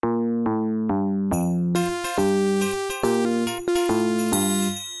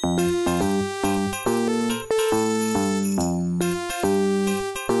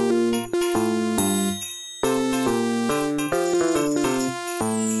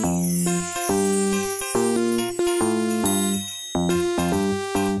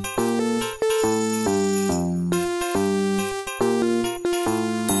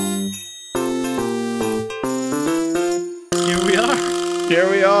Here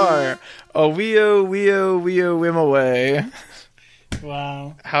we are. A wee-o, whim away.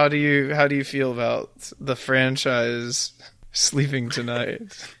 Wow. How do you feel about the franchise sleeping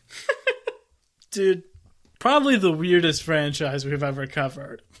tonight? Dude, probably the weirdest franchise we've ever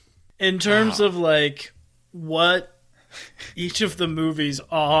covered. In terms of, like, what each of the movies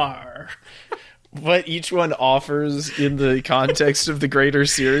are. What each one offers in the context of the greater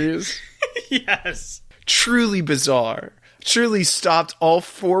series? Yes. Truly bizarre. Truly stopped all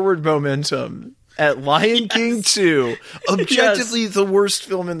forward momentum at Lion King 2. Objectively the worst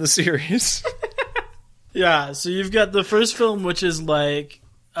film in the series. Yeah, so you've got the first film, which is like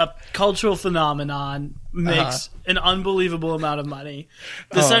a cultural phenomenon, makes an unbelievable amount of money.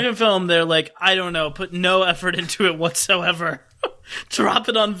 The second film, they're like, I don't know, put no effort into it whatsoever. Drop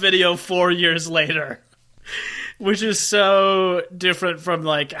it on video 4 years later. Which is so different from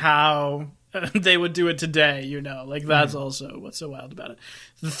like how they would do it today, you know. Like, that's also what's so wild about it.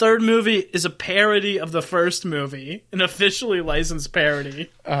 The third movie is a parody of the first movie, an officially licensed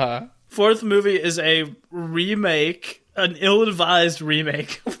parody. Fourth movie is a remake, an ill-advised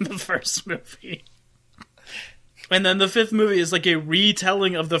remake of the first movie. And then the fifth movie is like a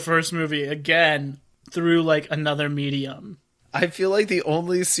retelling of the first movie again through like another medium. I feel like the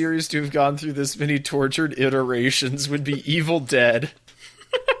only series to have gone through this many tortured iterations would be Evil Dead.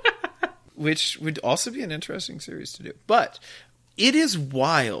 Which would also be an interesting series to do. But it is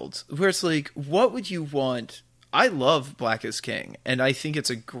wild, where it's like, what would you want? I love Black is King, and I think it's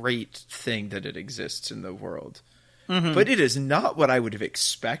a great thing that it exists in the world. Mm-hmm. But it is not what I would have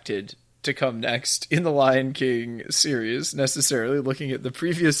expected to come next in the Lion King series, necessarily, looking at the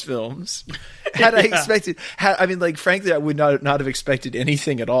previous films. Had I expected... frankly, I would not have expected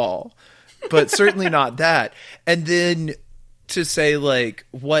anything at all. But certainly not that. And then... to say, like,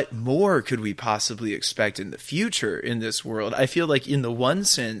 what more could we possibly expect in the future in this world? I feel like in the one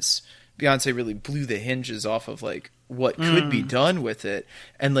sense, Beyonce really blew the hinges off of, like, what could be done with it,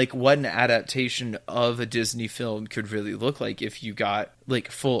 and, like, what an adaptation of a Disney film could really look like if you got,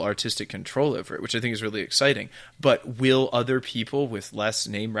 like, full artistic control over it, which I think is really exciting. But will other people with less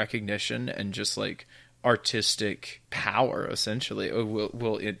name recognition and just, like, artistic power, essentially,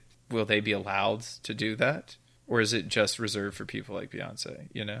 will they be allowed to do that? Or is it just reserved for people like Beyonce,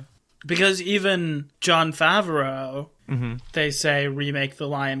 you know? Because even Jon Favreau, they say remake The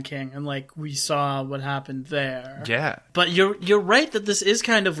Lion King, and like we saw what happened there. Yeah. But you're right that this is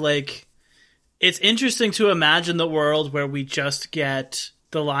kind of like, it's interesting to imagine the world where we just get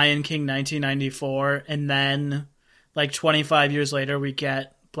The Lion King 1994, and then like 25 years later we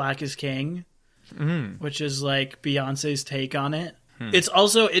get Black is King, which is like Beyonce's take on it. It's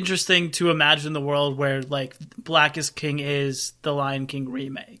also interesting to imagine the world where, like, Black is King is the Lion King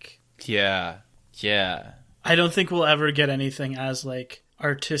remake. Yeah. Yeah. I don't think we'll ever get anything as, like,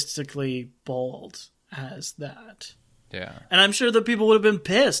 artistically bold as that. Yeah. And I'm sure that people would have been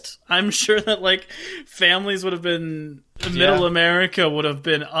pissed. I'm sure that, like, families would have been... Middle America would have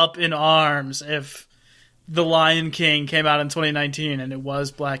been up in arms if The Lion King came out in 2019 and it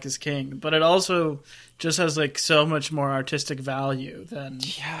was Black is King. But it also... just has like so much more artistic value than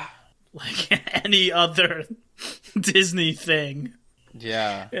like any other Disney thing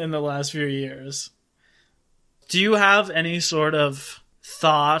in the last few years. Do you have any sort of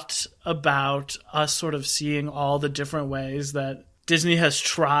thought about us sort of seeing all the different ways that Disney has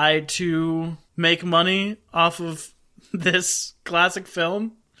tried to make money off of this classic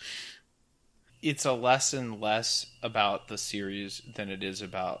film? It's a lesson less about the series than it is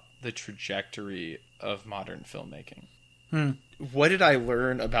about the trajectory of modern filmmaking. What did I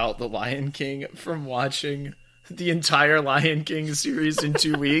learn about The Lion King from watching the entire Lion King series in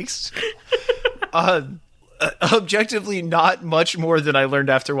 2 weeks? Objectively, not much more than I learned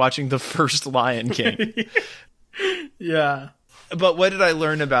after watching the first Lion King. Yeah. But what did I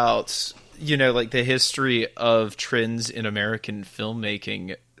learn about, you know, like the history of trends in American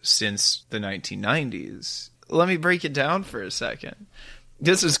filmmaking since the 1990s? Let me break it down for a second.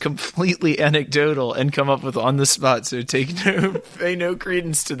 This is completely anecdotal and come up with on the spot, so pay no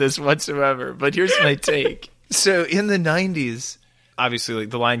credence to this whatsoever. But here's my take. So in the 90s, obviously, like,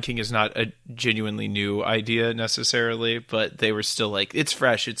 The Lion King is not a genuinely new idea necessarily, but they were still like, it's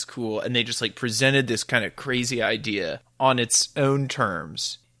fresh, it's cool, and they just like presented this kind of crazy idea on its own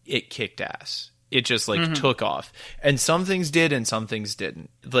terms. It kicked ass. It just like took off, and some things did and some things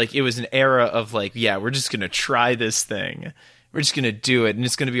didn't. Like, it was an era of like, yeah, we're just gonna try this thing. We're just going to do it, and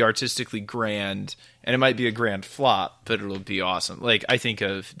it's going to be artistically grand, and it might be a grand flop, but it'll be awesome. Like, I think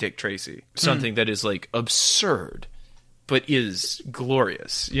of Dick Tracy, something that is, like, absurd, but is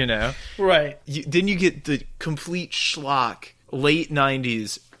glorious, you know? Right. Then you get the complete schlock late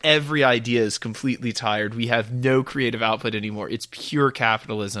 90s, every idea is completely tired. We have no creative output anymore. It's pure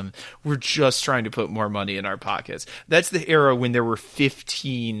capitalism. We're just trying to put more money in our pockets. That's the era when there were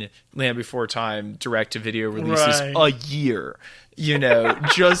 15 Land Before Time direct-to-video releases a year. You know,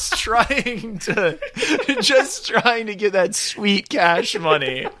 just trying to get that sweet cash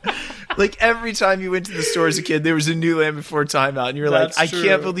money. Like, every time you went to the store as a kid, there was a new Land Before Time out, and you're like, I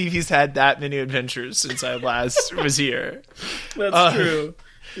can't believe he's had that many adventures since I last was here. That's true.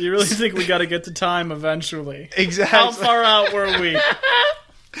 You really think we got to get to time eventually? Exactly. How far out were we?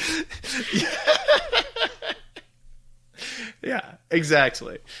 Yeah,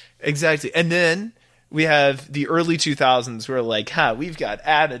 exactly. And then we have the early 2000s where like, we've got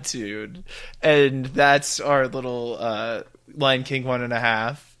attitude. And that's our little Lion King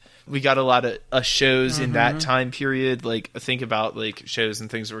 1.5. We got a lot of shows in that time period. Like, think about like shows and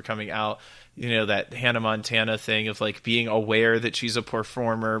things that were coming out. You know, that Hannah Montana thing of like being aware that she's a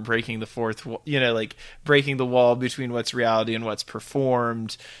performer, breaking the fourth, like breaking the wall between what's reality and what's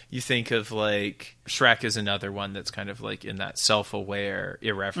performed. You think of like Shrek is another one that's kind of like in that self-aware,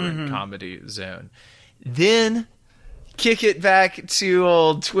 irreverent comedy zone. Then kick it back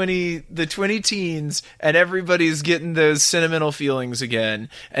to the 20 teens, and everybody's getting those sentimental feelings again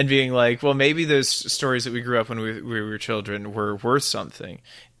and being like, well, maybe those stories that we grew up when we were children were worth something.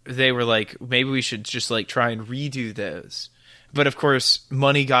 They were like, maybe we should just like try and redo those. But of course,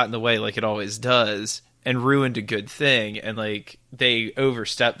 money got in the way like it always does and ruined a good thing. And like they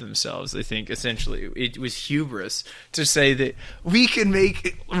overstepped themselves. I think essentially it was hubris to say that we can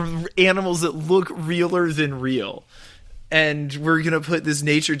make animals that look realer than real. And we're going to put this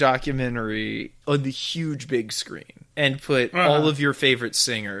nature documentary on the huge big screen and put all of your favorite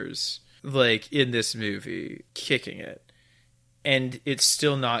singers like in this movie kicking it. And it's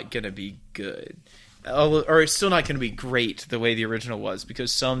still not going to be good. Or it's still not going to be great the way the original was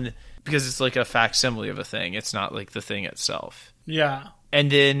because it's like a facsimile of a thing. It's not like the thing itself. Yeah.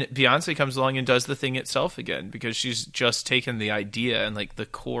 And then Beyonce comes along and does the thing itself again because she's just taken the idea and like the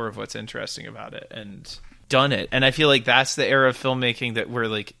core of what's interesting about it and done it. And I feel like that's the era of filmmaking that we're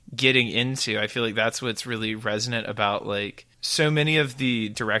like getting into. I feel like that's what's really resonant about like so many of the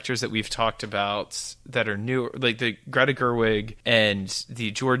directors that we've talked about that are new, like the Greta Gerwig and the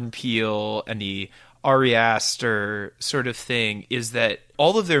Jordan Peele and the Ari Aster sort of thing, is that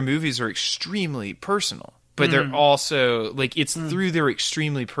all of their movies are extremely personal. But they're also like, it's through their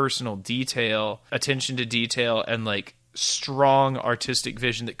extremely personal detail, attention to detail, and like strong artistic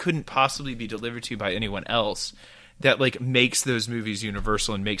vision that couldn't possibly be delivered to you by anyone else that like makes those movies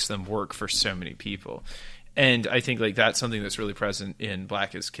universal and makes them work for so many people. And I think like that's something that's really present in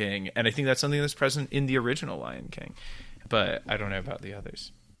Black is King, and I think that's something that's present in the original Lion King. But I don't know about the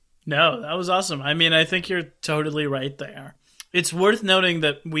others. No, that was awesome. I mean, I think you're totally right there. It's worth noting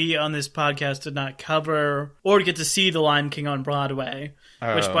that we on this podcast did not cover or get to see The Lion King on Broadway,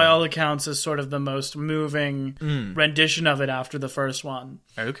 which by all accounts is sort of the most moving rendition of it after the first one.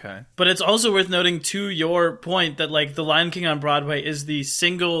 Okay. But it's also worth noting, to your point, that like The Lion King on Broadway is the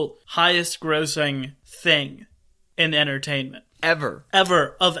single highest grossing thing in entertainment. Ever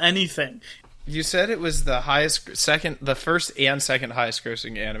of anything. You said it was the first and second highest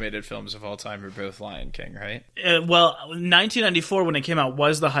grossing animated films of all time are both Lion King, right? Well, 1994 when it came out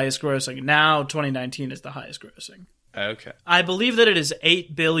was the highest grossing. Now 2019 is the highest grossing. Okay. I believe that it is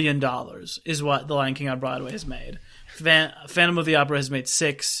 $8 billion is what The Lion King on Broadway has made. Phantom of the Opera has made $6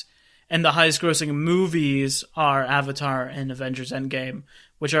 billion, and the highest grossing movies are Avatar and Avengers Endgame,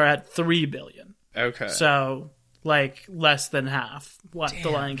 which are at $3 billion. Okay. So like less than half what The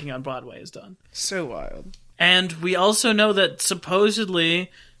Lion King on Broadway has done. So wild. And we also know that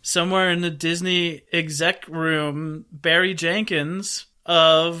supposedly somewhere in the Disney exec room, Barry Jenkins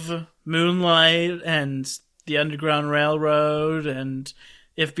of Moonlight and The Underground Railroad and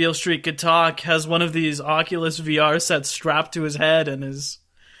If Beale Street Could Talk has one of these Oculus VR sets strapped to his head and is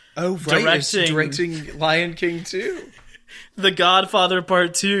directing Lion King 2. The Godfather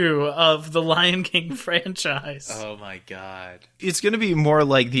Part 2 of the Lion King franchise. Oh my god. It's going to be more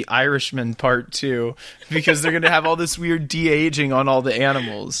like The Irishman Part 2 because they're going to have all this weird de-aging on all the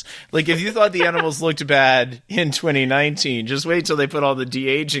animals. Like if you thought the animals looked bad in 2019, just wait till they put all the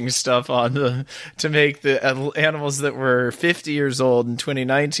de-aging stuff on them to make the animals that were 50 years old in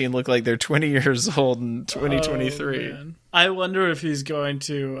 2019 look like they're 20 years old in 2023. Oh, I wonder if he's going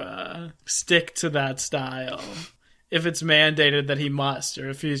to stick to that style. If it's mandated that he must, or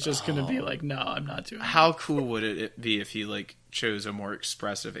if he's just going to be like, no, I'm not doing it. How cool would it be if he like chose a more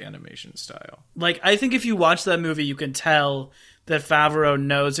expressive animation style? Like, I think if you watch that movie, you can tell that Favreau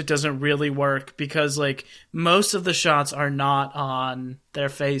knows it doesn't really work because, like, most of the shots are not on their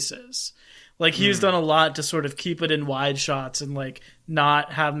faces. Like, he's done a lot to sort of keep it in wide shots and, like,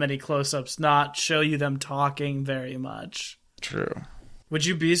 not have many close-ups, not show you them talking very much. True. Would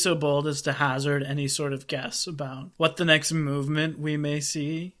you be so bold as to hazard any sort of guess about what the next movement we may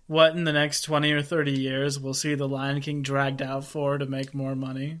see? What in the next 20 or 30 years we'll see The Lion King dragged out for to make more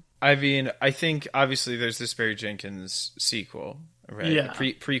money? I mean, I think obviously there's this Barry Jenkins sequel, right? Yeah.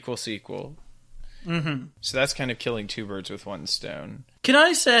 Prequel sequel. Mm-hmm. So that's kind of killing two birds with one stone. Can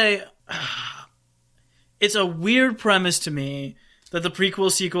I say, it's a weird premise to me that the prequel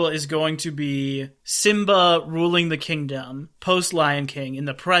sequel is going to be Simba ruling the kingdom, post-Lion King, in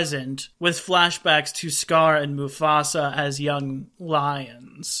the present, with flashbacks to Scar and Mufasa as young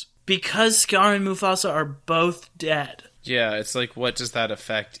lions. Because Scar and Mufasa are both dead. Yeah, it's like, what does that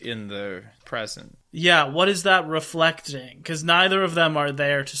affect in the present? Yeah, what is that reflecting? Because neither of them are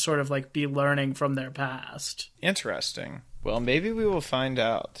there to sort of, like, be learning from their past. Interesting. Well, maybe we will find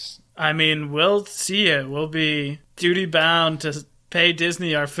out. I mean, we'll see it. We'll be duty-bound to pay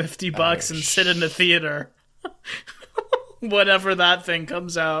Disney our $50 and sit in the theater. Whenever that thing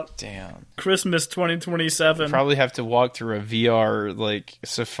comes out. Damn. Christmas 2027. Probably have to walk through a VR, like,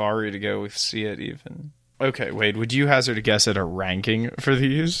 safari to go see it even. Okay, Wade, would you hazard a guess at a ranking for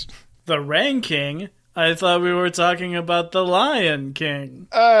these? The ranking? I thought we were talking about The Lion King.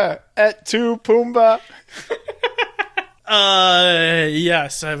 At 2, Pumbaa.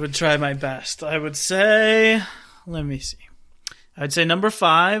 Yes, I would try my best. I would say, let me see. I'd say number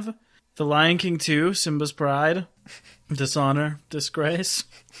 5, The Lion King 2, Simba's Pride, Dishonor, Disgrace.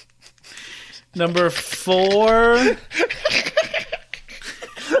 Number 4.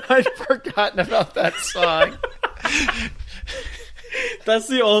 I'd forgotten about that song. That's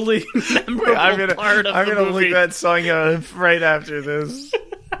the only memorable part of the movie. I'm gonna look that song up right after this.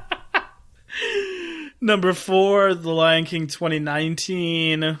 Number 4, The Lion King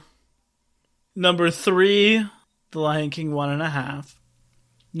 2019. Number 3, The Lion King 1.5.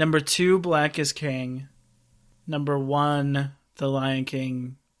 Number 2, Black is King. Number 1, The Lion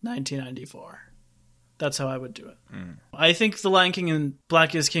King 1994. That's how I would do it. I think The Lion King and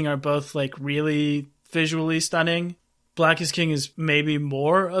Black is King are both, like, really visually stunning. Black is King is maybe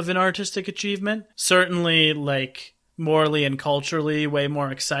more of an artistic achievement. Certainly, like, morally and culturally way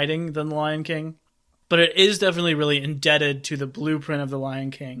more exciting than The Lion King. But it is definitely really indebted to the blueprint of The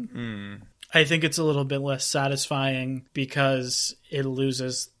Lion King. I think it's a little bit less satisfying because it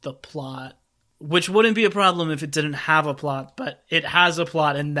loses the plot. Which wouldn't be a problem if it didn't have a plot, but it has a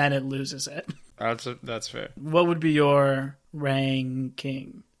plot and then it loses it. That's fair. What would be your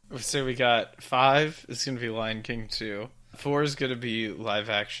ranking? So we got 5 is going to be Lion King 2. 4 is going to be live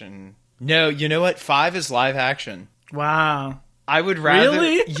action. No, you know what? 5 is live action. Wow. I would rather...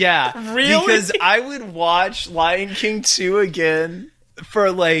 Really? Yeah. Really? Because I would watch Lion King 2 again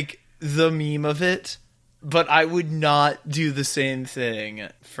for, like, the meme of it. But I would not do the same thing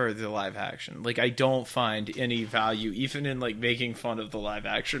for the live action. Like, I don't find any value, even in, like, making fun of the live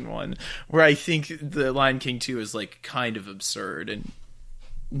action one, where I think the Lion King 2 is, like, kind of absurd and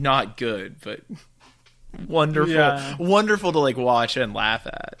not good, but wonderful. Yeah. Wonderful to, like, watch and laugh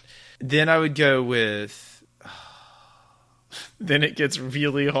at. Then I would go with... Then it gets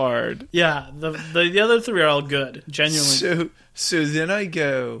really hard. Yeah, the other 3 are all good. Genuinely. So then I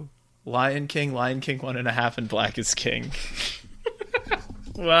go... Lion King 1.5, and Black is King.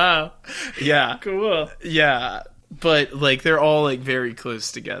 Wow. Yeah. Cool. Yeah. But, like, they're all, like, very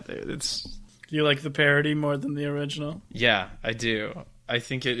close together. It's... Do you like the parody more than the original? Yeah, I do. I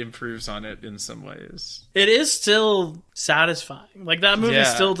think it improves on it in some ways. It is still satisfying. Like, that movie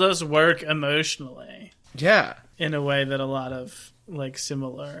Yeah. still does work emotionally. Yeah. In a way that a lot of, like,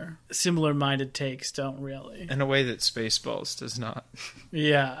 similar-minded takes don't really. In a way that Spaceballs does not.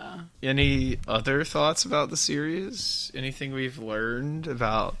 Yeah. Any other thoughts about the series? Anything we've learned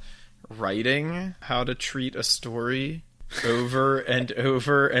about writing? How to treat a story over and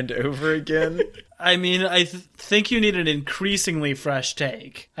over and over again? I mean, I think you need an increasingly fresh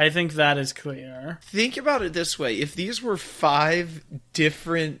take. I think that is clear. Think about it this way. If these were 5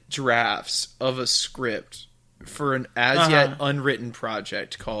 different drafts of a script for an as-yet unwritten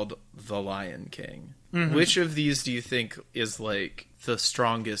project called The Lion King, which of these do you think is, like, the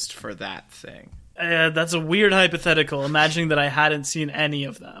strongest for that thing? That's a weird hypothetical, imagining that I hadn't seen any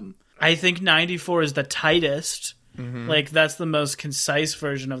of them. I think 94 is the tightest. Like, that's the most concise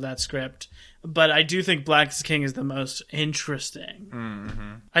version of that script. But I do think Black is King is the most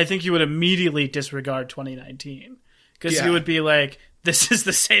interesting. I think you would immediately disregard 2019. Because you would be like, this is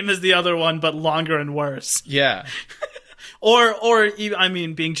the same as the other one, but longer and worse. Yeah. I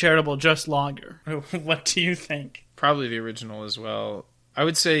mean, being charitable just longer. What do you think? Probably the original as well. I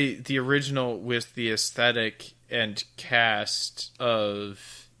would say the original with the aesthetic and cast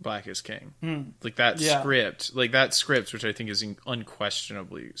of Black is King. Like that script, which I think is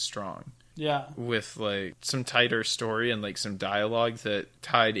unquestionably strong. Yeah. With like some tighter story and like some dialogue that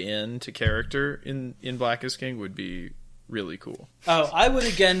tied in to character in Black is King would be really cool. Oh, I would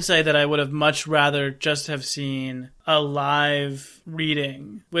again say that I would have much rather just have seen a live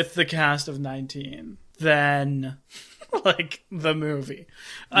reading with the cast of 19 than like the movie.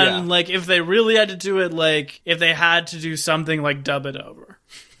 Yeah. And like if they really had to do it, like if they had to do something like dub it over.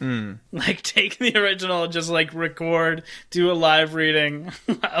 Like take the original and just like record, do a live reading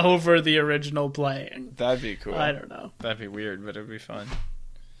over the original playing. That'd be cool. I don't know. That'd be weird, but it'd be fun.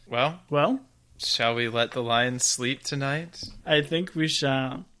 Well, shall we let the lions sleep tonight? I think we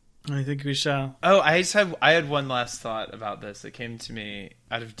shall. Oh, I had one last thought about this that came to me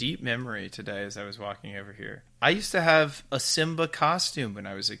out of deep memory today as I was walking over here. I used to have a Simba costume when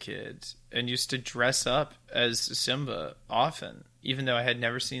I was a kid and used to dress up as Simba often, even though I had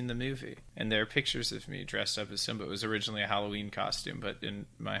never seen the movie. And there are pictures of me dressed up as Simba. It was originally a Halloween costume, but in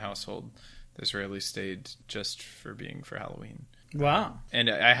my household, this rarely stayed just for being for Halloween. Wow. And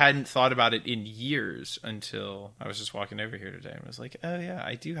I hadn't thought about it in years until I was just walking over here today and was like, oh yeah,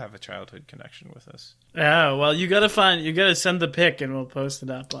 I do have a childhood connection with this. Oh, well, you gotta send the pic and we'll post it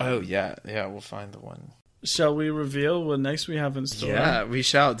up. Oh yeah, we'll find the one. Shall we reveal what next we have in store? Yeah, we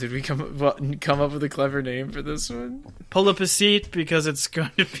shall. Did we come up with a clever name for this one? Pull up a seat because it's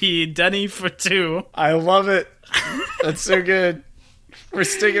going to be Denny for 2. I love it. That's so good. We're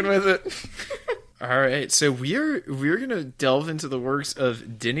sticking with it. All right, so we're gonna delve into the works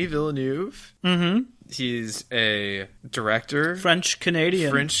of Denis Villeneuve. Mm-hmm. He's a director, French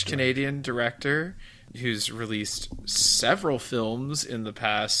Canadian director who's released several films in the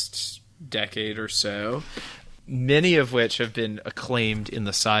past decade or so, many of which have been acclaimed in the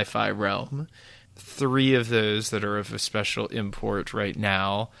sci-fi realm. 3 of those that are of a special import right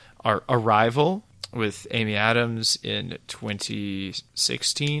now are Arrival with Amy Adams in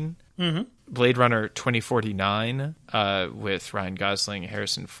 2016. Mm-hmm. Blade Runner 2049 with Ryan Gosling,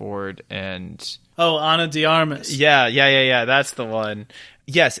 Harrison Ford, and... Oh, Ana de Armas. Yeah, that's the one.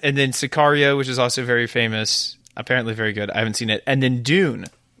 Yes, and then Sicario, which is also very famous, apparently very good. I haven't seen it. And then Dune,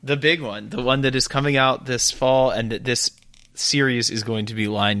 the big one, the one that is coming out this fall, and that this series is going to be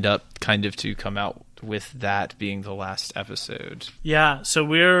lined up kind of to come out with that being the last episode. Yeah, so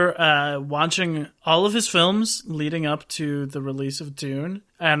we're watching all of his films leading up to the release of Dune,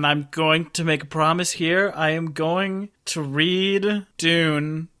 and I'm going to make a promise here. I am going to read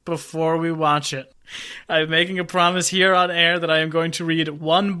Dune before we watch it. I'm making a promise here on air that I am going to read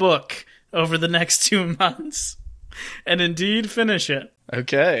 1 book over the next 2 months, and indeed finish it.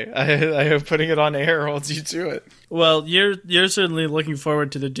 Okay, I hope putting it on air holds you to it. Well, you're certainly looking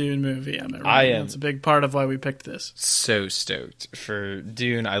forward to the Dune movie. Am I right? I am. That's a big part of why we picked this. So stoked for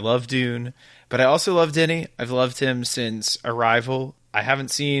Dune. I love Dune, but I also love Denis. I've loved him since Arrival. I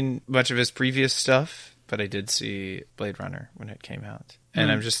haven't seen much of his previous stuff, but I did see Blade Runner when it came out. And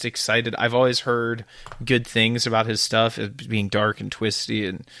I'm just excited. I've always heard good things about his stuff, as being dark and twisty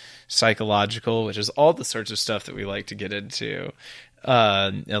and psychological, which is all the sorts of stuff that we like to get into.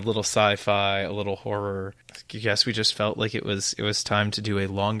 A little sci-fi, a little horror. I guess we just felt like it was time to do a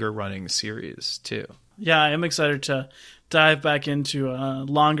longer running series too. Yeah, I am excited to dive back into a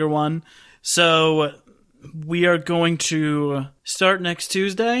longer one. So we are going to start next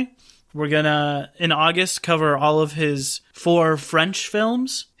Tuesday. We're gonna, in August, cover all of his 4 French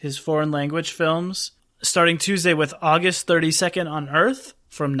films, his foreign language films, starting Tuesday with August 32nd on Earth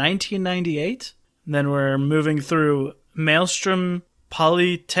from 1998. And then we're moving through Maelstrom,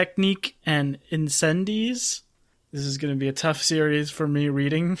 Polytechnique, and Incendies. This is going to be a tough series for me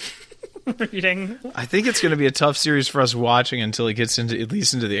reading. I think it's going to be a tough series for us watching until it gets into at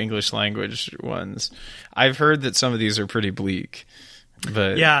least into the English language ones. I've heard that some of these are pretty bleak.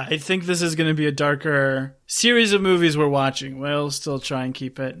 But yeah, I think this is going to be a darker series of movies we're watching. We'll still try and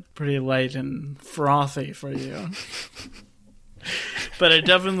keep it pretty light and frothy for you. But it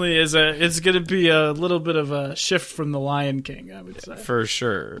definitely is it's going to be a little bit of a shift from The Lion King, I would say. For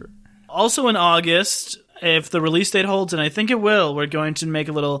sure. Also in August, if the release date holds, and I think it will, we're going to make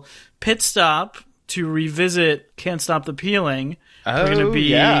a little pit stop to revisit Can't Stop the Peeling. We're going to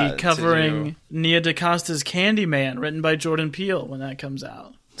be covering Nia DaCosta's Candyman, written by Jordan Peele, when that comes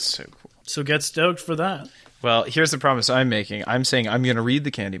out. So cool. So get stoked for that. Well, here's the promise I'm making. I'm saying I'm going to read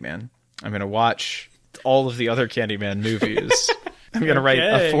the Candyman. I'm going to watch all of the other Candyman movies. I'm going to write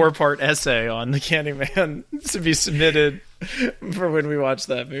a 4-part essay on the Candyman to be submitted for when we watch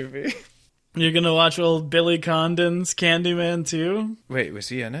that movie. You're gonna watch old Billy Condon's Candyman too? Wait, was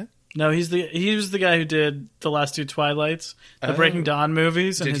he in it? No, he was the guy who did the last two Twilights, the Breaking Dawn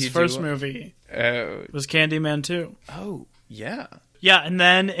movies, and his first movie was Candyman 2. Oh, yeah. Yeah, and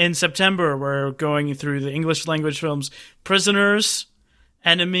then in September, we're going through the English language films Prisoners,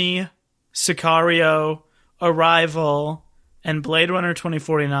 Enemy, Sicario, Arrival, and Blade Runner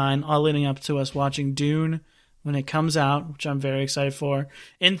 2049, all leading up to us watching Dune when it comes out, which I'm very excited for,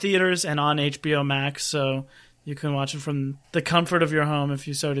 in theaters and on HBO Max, so you can watch it from the comfort of your home if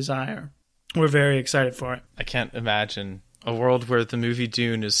you so desire. We're very excited for it. I can't imagine a world where the movie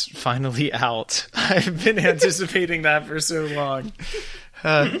Dune is finally out. I've been anticipating that for so long.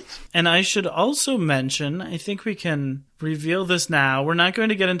 And I should also mention, I think we can reveal this now. We're not going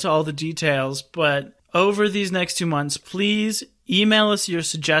to get into all the details, but over these next 2 months, please email us your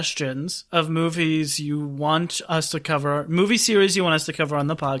suggestions of movies you want us to cover, movie series you want us to cover on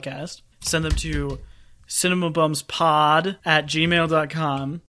the podcast. Send them to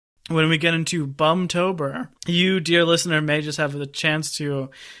cinemabumspod@gmail.com. When we get into Bumtober, you, dear listener, may just have the chance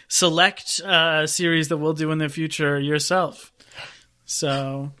to select a series that we'll do in the future yourself.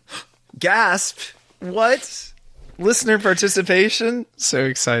 So, gasp! What? Listener participation? So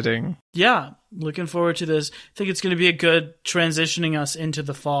exciting. Yeah, looking forward to this. I think it's going to be a good transitioning us into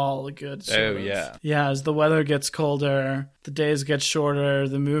the fall. A good sort of, yeah, as the weather gets colder, the days get shorter,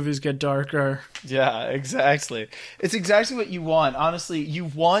 the movies get darker. Yeah, exactly. It's exactly what you want. Honestly, you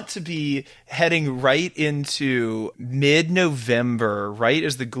want to be heading right into mid-November, right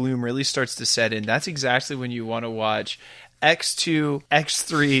as the gloom really starts to set in. That's exactly when you want to watch X2,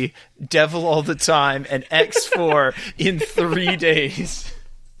 X3, Devil All the Time, and X4 in 3 days.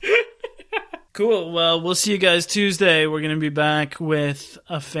 Cool. Well, we'll see you guys Tuesday. We're going to be back with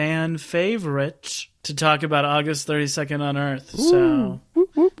a fan favorite to talk about August 32nd on Earth. So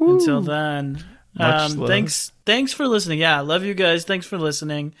until then, thanks for listening. Yeah, I love you guys. Thanks for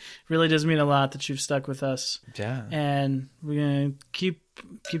listening. It really does mean a lot that you've stuck with us. Yeah. And we're going to keep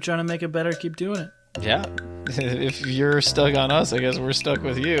trying to make it better. Keep doing it. Yeah. If you're stuck on us, I guess we're stuck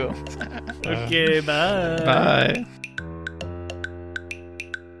with you. Okay, bye. Bye.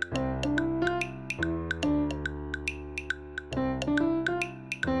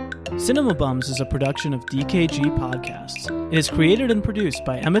 Cinema Bums is a production of DKG Podcasts. It is created and produced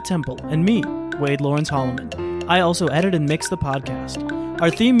by Emma Temple and me, Wade Lawrence Holloman. I also edit and mix the podcast. Our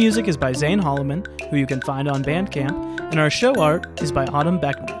theme music is by Zane Holloman, who you can find on Bandcamp, and our show art is by Autumn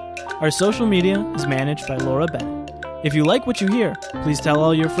Beckner. Our social media is managed by Laura Bennett. If you like what you hear, please tell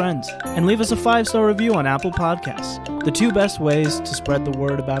all your friends, and leave us a 5-star review on Apple Podcasts, the 2 best ways to spread the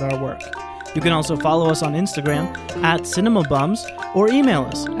word about our work. You can also follow us on Instagram @CinemaBums or email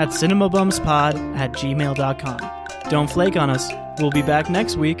us at cinemabumspod@gmail.com. Don't flake on us. We'll be back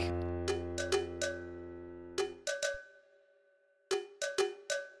next week.